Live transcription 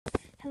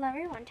Hello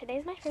everyone,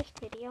 today's my first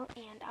video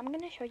and I'm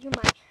going to show you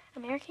my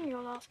American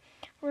Girl Dolls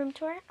room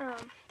tour.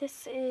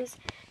 This is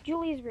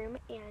Julie's room,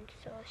 and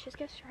so let's just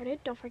get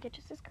started. Don't forget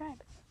to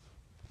subscribe.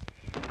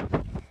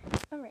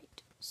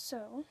 Alright,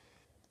 so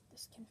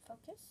this can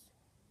focus.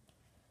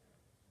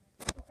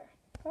 Okay,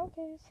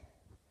 focus.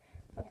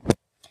 Okay,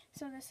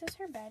 so this is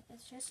her bed.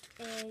 It's just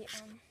a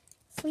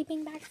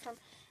sleeping bag from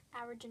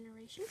our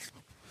generation.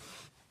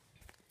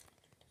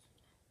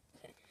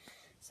 Okay,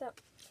 so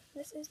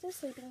this is the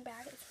sleeping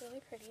bag. It's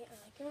really pretty. I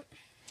like it.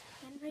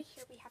 And right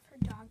here we have her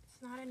dog. It's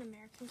not an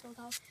American Girl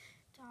Doll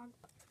dog,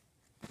 but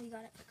we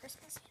got it for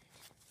Christmas.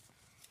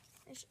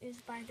 This is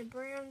by the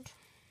brand.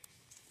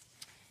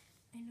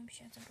 I know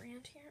she has a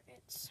brand here.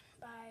 It's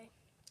by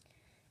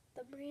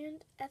the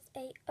brand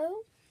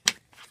FAO.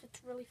 It's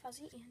really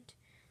fuzzy and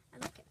I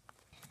like it.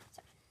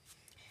 So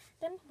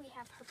then we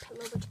have her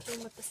pillow, which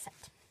came with the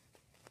set.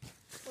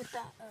 With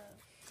the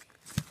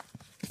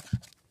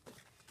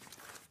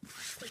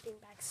sleeping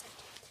bag set.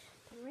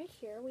 And right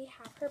here we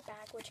have her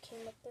bag, which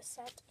came with the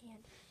set,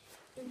 and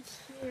in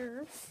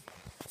here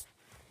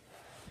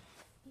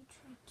I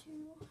tried to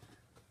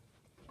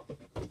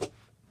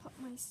put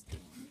my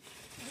stand.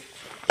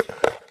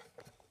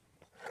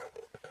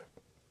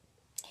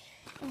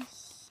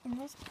 In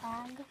this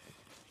bag,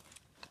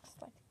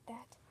 just like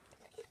that.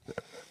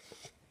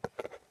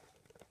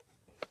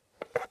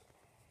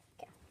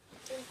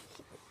 Okay.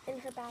 In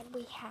her bag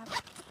we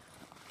have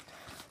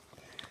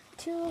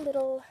two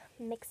little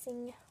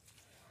mixing.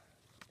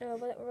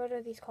 What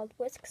are these called?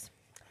 Whisks.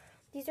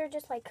 These are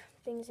just like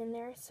things in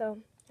there, so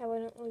I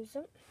wouldn't lose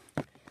them.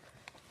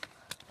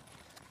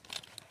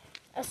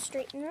 A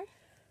straightener.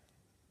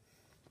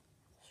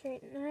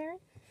 Sorry.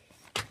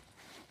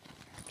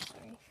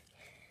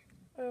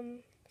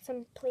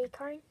 Some playing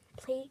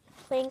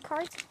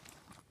cards.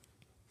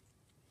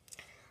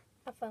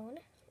 A phone.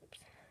 Oops.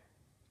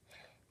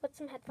 With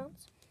some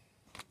headphones.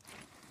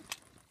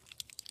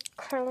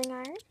 Curling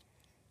iron.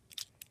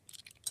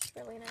 It's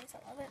really nice. I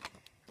love it.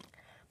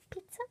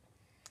 Pizza.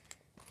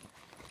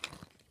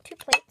 Two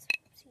plates.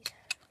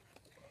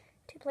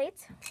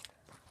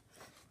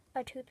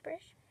 A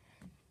toothbrush.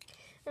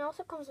 It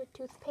also comes with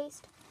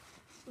toothpaste,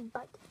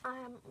 but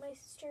my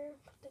sister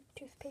put the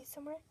toothpaste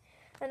somewhere.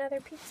 Another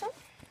pizza,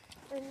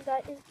 and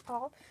that is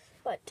all.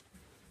 But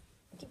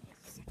give me a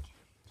second.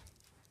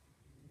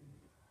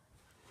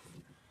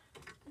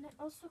 And it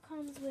also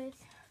comes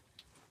with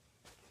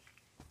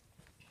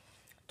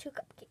two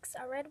cupcakes,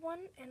 a red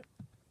one and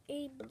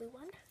a blue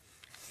one.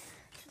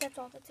 So that's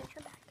all that's in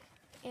her bag.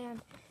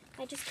 And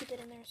I just keep it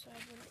in there so I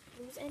wouldn't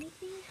lose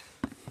anything.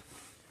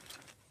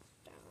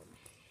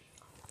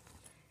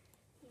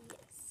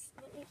 Yes.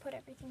 Let me put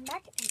everything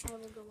back and I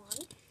will go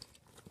on.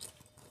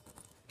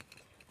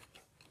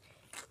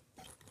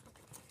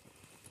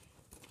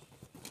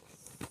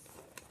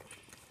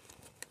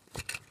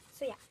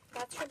 So yeah,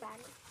 that's her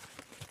bag.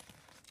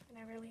 And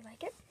I really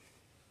like it.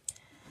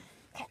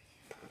 Okay.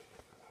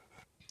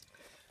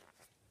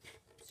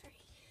 Sorry.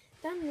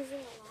 Then moving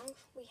along,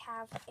 we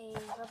have a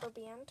rubber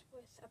band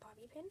with a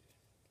bobby pin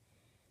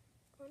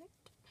on it.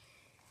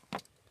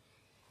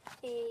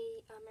 A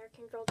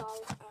American Girl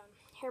Doll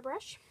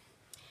hairbrush.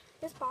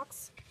 This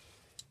box,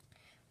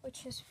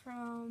 which is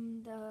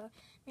from the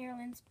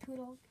Maryland's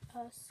Poodle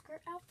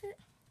skirt outfit,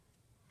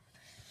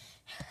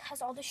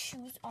 has all the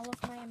shoes, all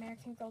of my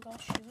American Girl Doll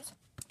shoes.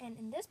 And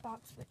in this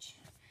box, which,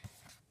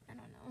 I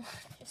don't know,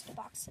 just a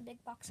box, a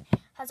big box,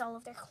 has all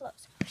of their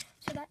clothes.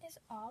 So that is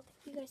all.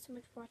 Thank you guys so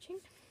much for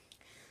watching.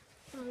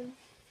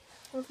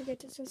 Don't forget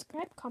to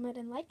subscribe, comment,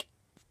 and like.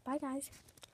 Bye, guys.